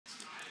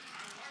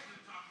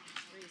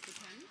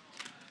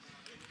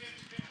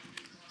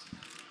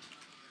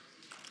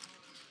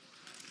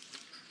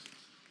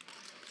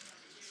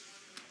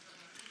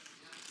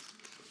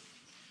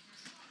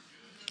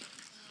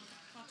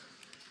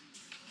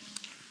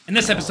In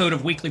this episode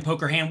of Weekly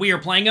Poker Hand, we are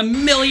playing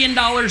 $1 million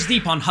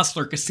deep on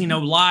Hustler Casino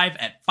live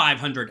at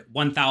 500,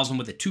 1,000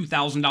 with a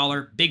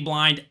 $2,000 big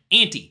blind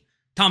ante.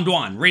 Tom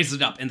Dwan raises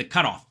it up in the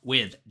cutoff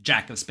with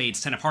Jack of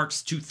Spades, 10 of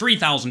Hearts to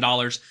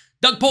 $3,000.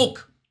 Doug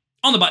Polk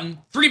on the button,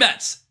 3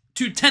 bets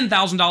to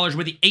 $10,000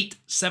 with the 8,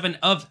 7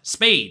 of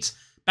Spades.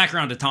 Back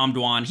around to Tom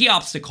Dwan. He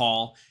opts to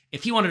call.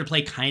 If he wanted to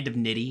play kind of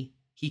nitty,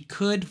 he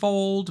could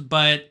fold,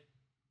 but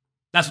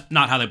that's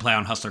not how they play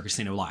on Hustler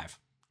Casino live.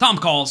 Tom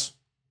calls.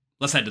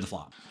 Let's head to the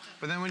flop.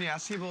 But then when you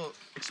ask people,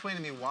 explain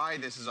to me why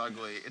this is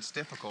ugly, it's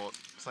difficult.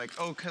 It's like,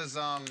 oh, because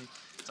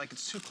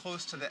it's too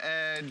close to the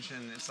edge,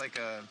 and it's like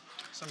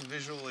some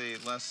visually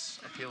less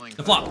appealing.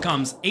 The flop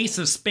comes Ace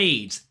of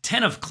Spades,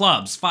 10 of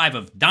Clubs, 5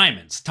 of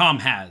Diamonds. Tom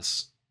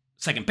has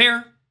second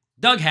pair.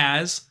 Doug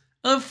has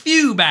a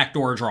few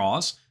backdoor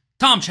draws.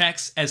 Tom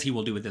checks, as he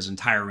will do with his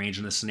entire range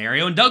in this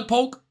scenario. And Doug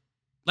Polk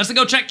lets it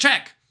go check,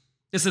 check.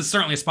 This is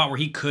certainly a spot where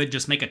he could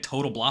just make a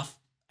total bluff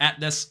at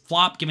this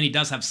flop, given he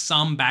does have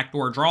some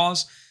backdoor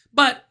draws.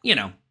 But, you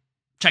know,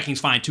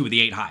 checking's fine too with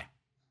the 8 high.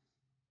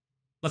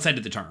 Let's head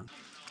to the turn.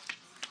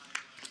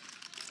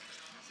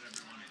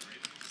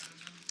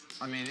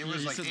 I mean, it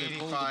was like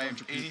 85,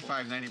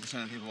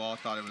 90% of people all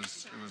thought it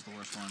was the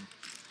worst one.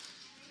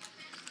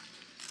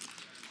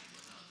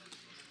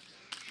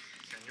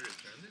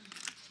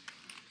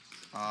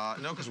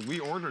 No, because we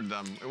ordered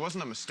them. It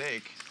wasn't a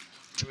mistake.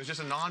 It was just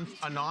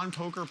a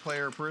non-poker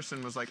player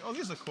person was like, oh,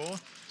 these look cool.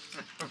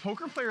 But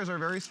poker players are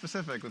very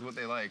specific with what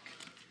they like.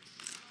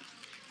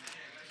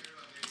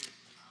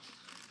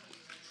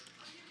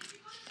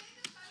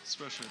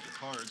 Especially with the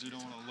cards, you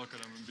don't want to look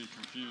at them and be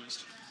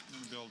confused. You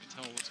want to be able to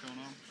tell what's going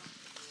on.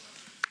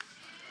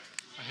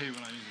 I hate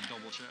when I use a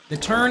double check. The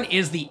turn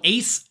is the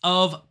Ace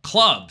of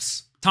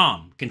Clubs.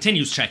 Tom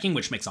continues checking,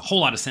 which makes a whole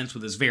lot of sense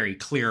with his very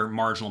clear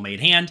marginal made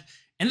hand.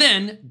 And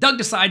then Doug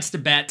decides to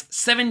bet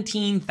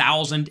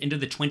 $17,000 into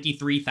the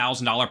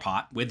 $23,000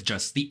 pot with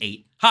just the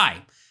 8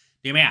 high.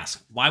 You may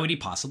ask, why would he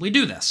possibly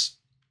do this?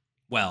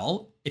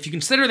 Well, if you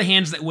consider the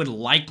hands that would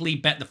likely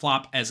bet the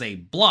flop as a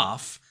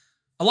bluff,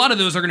 a lot of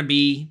those are going to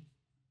be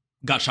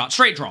gut shot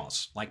straight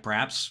draws, like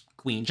perhaps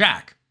Queen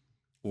Jack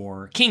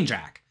or King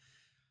Jack,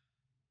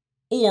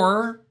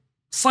 or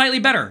slightly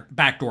better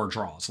backdoor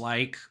draws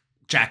like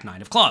Jack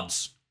 9 of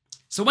Clubs.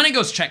 So when it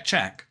goes check,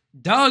 check,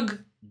 Doug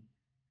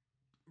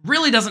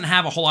really doesn't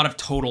have a whole lot of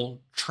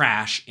total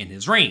trash in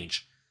his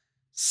range.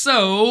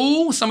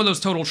 So some of those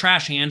total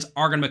trash hands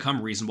are going to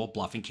become reasonable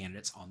bluffing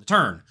candidates on the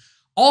turn.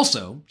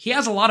 Also, he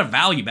has a lot of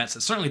value bets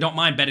that certainly don't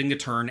mind betting the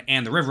turn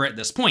and the river at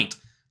this point,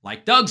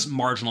 like Doug's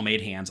marginal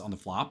made hands on the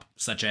flop,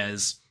 such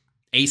as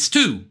Ace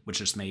 2, which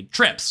just made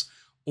trips,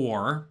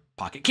 or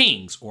Pocket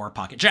Kings, or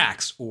Pocket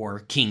Jacks,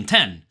 or King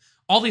 10.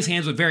 All these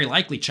hands would very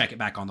likely check it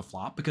back on the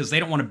flop because they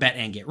don't want to bet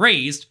and get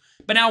raised,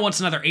 but now once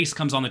another ace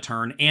comes on the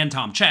turn and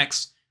Tom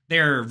checks,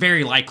 they're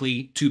very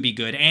likely to be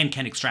good and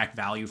can extract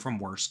value from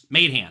worse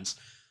made hands.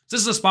 So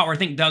this is a spot where I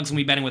think Doug's going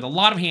to be betting with a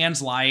lot of hands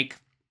like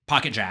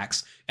Pocket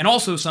Jacks, and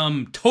also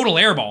some total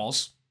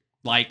airballs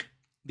like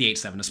the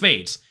 8-7 of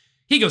Spades.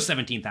 He goes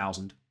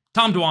 17,000.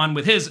 Tom Dwan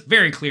with his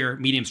very clear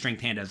medium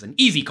strength hand as an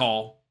easy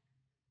call.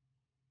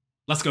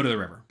 Let's go to the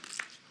river.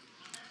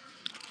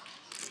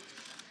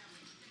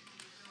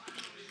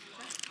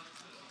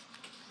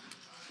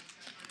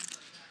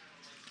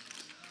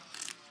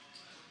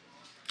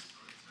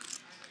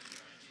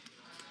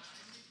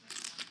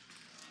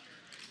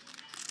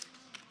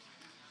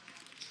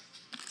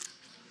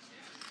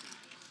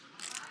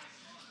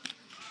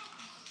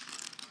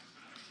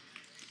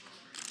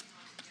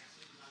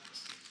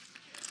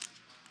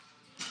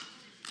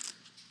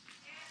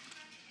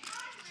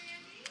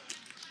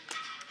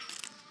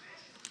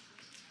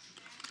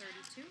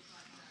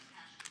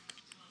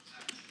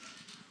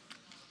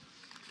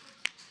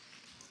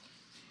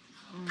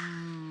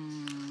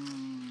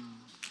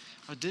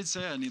 I did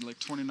say I need like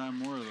 29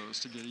 more of those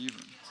to get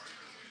even.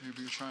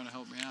 Maybe you're trying to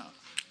help me out.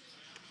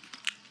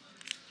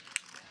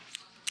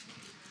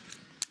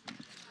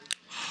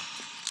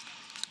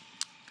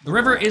 The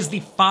river is the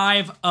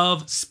 5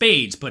 of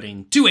Spades,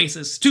 putting 2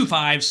 aces, 2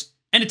 5s,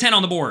 and a 10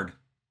 on the board.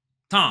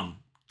 Tom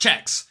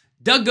checks.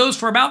 Doug goes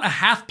for about a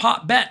half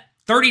pot bet,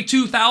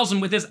 32,000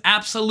 with his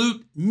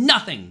absolute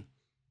nothing.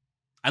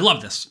 I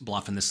love this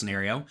bluff in this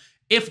scenario.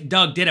 If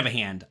Doug did have a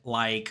hand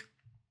like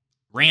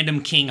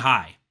random King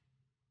High,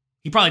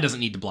 he probably doesn't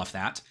need to bluff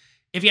that.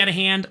 If he had a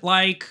hand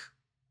like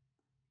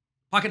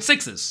Pocket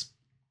Sixes,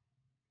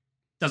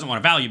 doesn't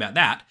want to value bet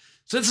that.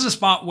 So this is a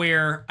spot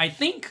where I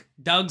think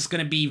Doug's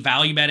going to be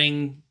value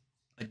betting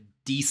a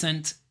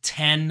decent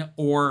 10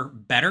 or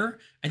better.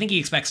 I think he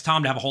expects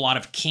Tom to have a whole lot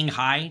of King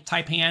High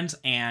type hands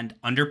and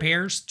under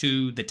pairs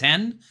to the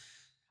 10.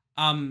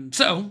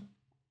 So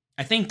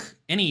I think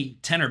any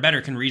 10 or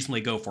better can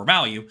reasonably go for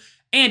value.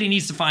 And he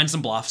needs to find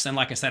some bluffs. And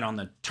like I said, on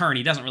the turn,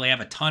 he doesn't really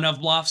have a ton of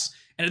bluffs.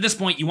 And at this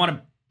point, you want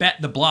to bet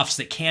the bluffs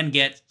that can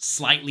get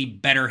slightly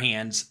better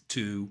hands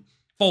to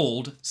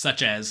fold,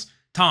 such as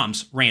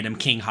Tom's random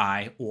King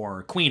High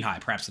or Queen High,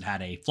 perhaps it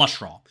had a flush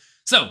draw.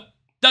 So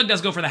Doug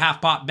does go for the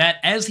half pot bet,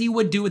 as he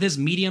would do with his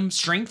medium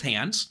strength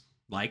hands,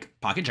 like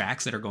pocket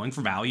jacks that are going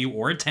for value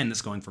or a 10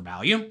 that's going for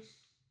value.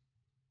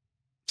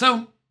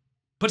 So,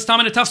 puts Tom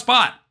in a tough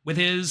spot with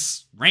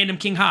his random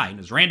king high and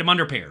his random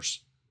under pairs.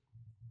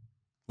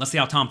 Let's see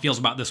how Tom feels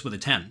about this with a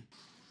 10.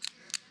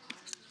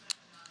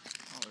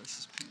 Oh, this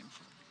is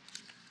painful.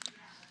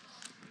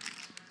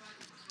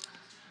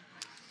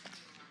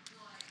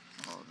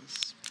 Oh, this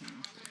is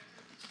painful.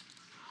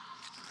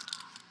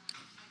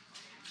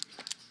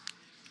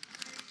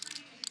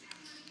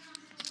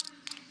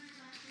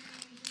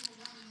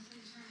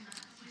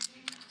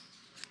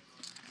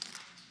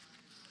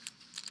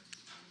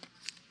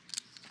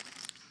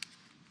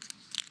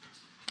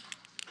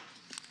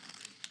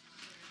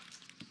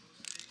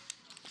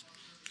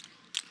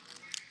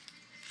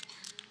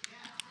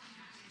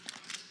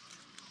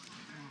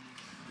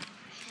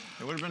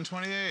 It would have been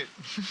 28.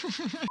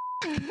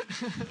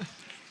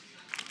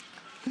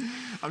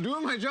 I'm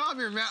doing my job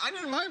here, man. I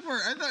did my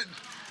part. I thought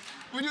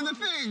we do the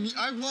thing.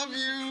 I love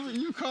you.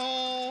 You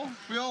call.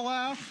 We all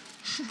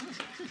laugh.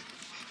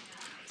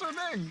 It's our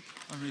thing.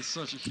 I mean,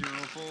 such a hero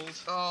fold.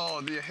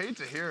 Oh, do you hate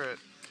to hear it?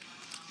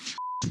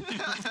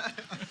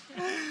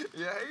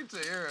 You hate to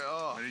hear it.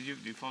 Oh. What did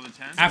you fold a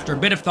 10? After a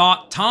bit of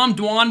thought, Tom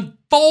Dwan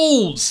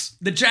folds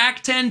the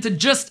jack 10 to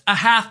just a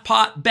half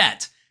pot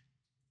bet.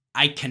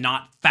 I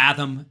cannot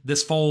fathom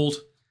this fold.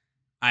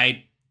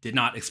 I did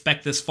not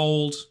expect this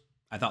fold.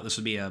 I thought this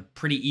would be a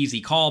pretty easy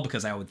call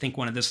because I would think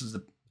this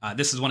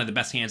is one of the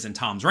best hands in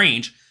Tom's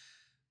range.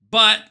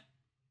 But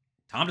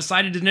Tom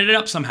decided to knit it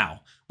up somehow.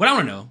 What I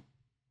want to know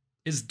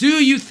is,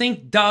 do you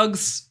think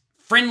Doug's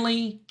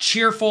friendly,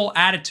 cheerful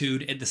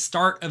attitude at the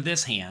start of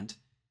this hand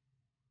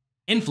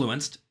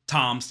influenced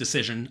Tom's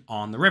decision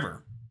on the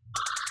river?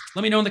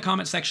 Let me know in the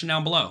comment section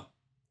down below,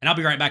 and I'll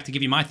be right back to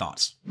give you my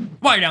thoughts.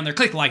 While you're down there,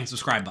 click the like and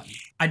subscribe button.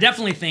 I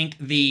definitely think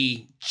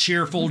the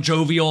cheerful,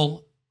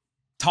 jovial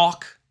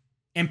talk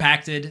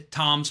impacted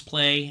Tom's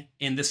play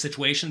in this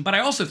situation, but I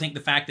also think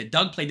the fact that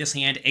Doug played this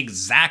hand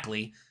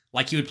exactly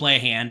like he would play a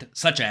hand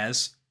such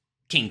as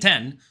King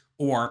 10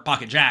 or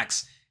Pocket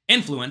Jacks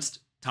influenced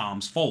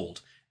Tom's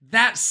fold.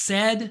 That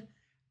said,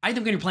 I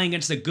think when you're playing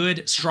against a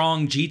good,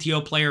 strong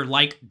GTO player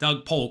like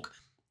Doug Polk,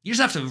 you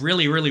just have to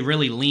really, really,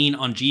 really lean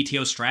on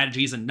GTO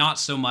strategies and not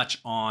so much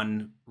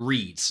on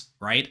reads,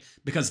 right?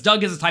 Because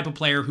Doug is the type of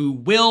player who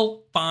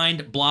will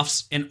find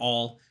bluffs in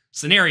all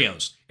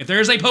scenarios. If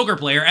there is a poker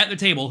player at the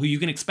table who you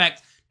can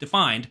expect to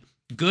find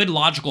good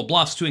logical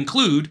bluffs to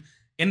include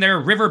in their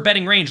river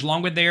betting range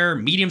along with their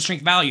medium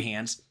strength value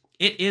hands,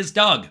 it is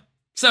Doug.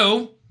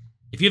 So,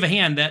 if you have a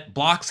hand that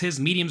blocks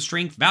his medium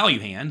strength value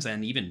hands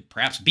and even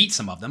perhaps beats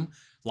some of them,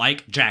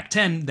 like Jack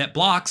 10 that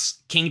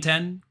blocks King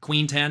 10,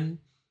 Queen 10,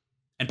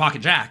 and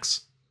Pocket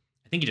Jacks,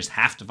 I think you just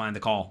have to find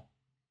the call.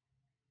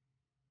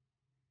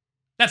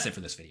 That's it for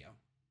this video.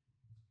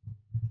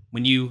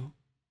 When you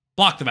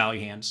block the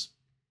value hands,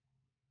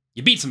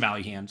 you beat some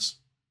value hands,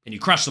 and you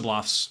crush the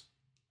bluffs,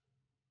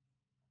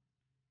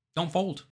 don't fold.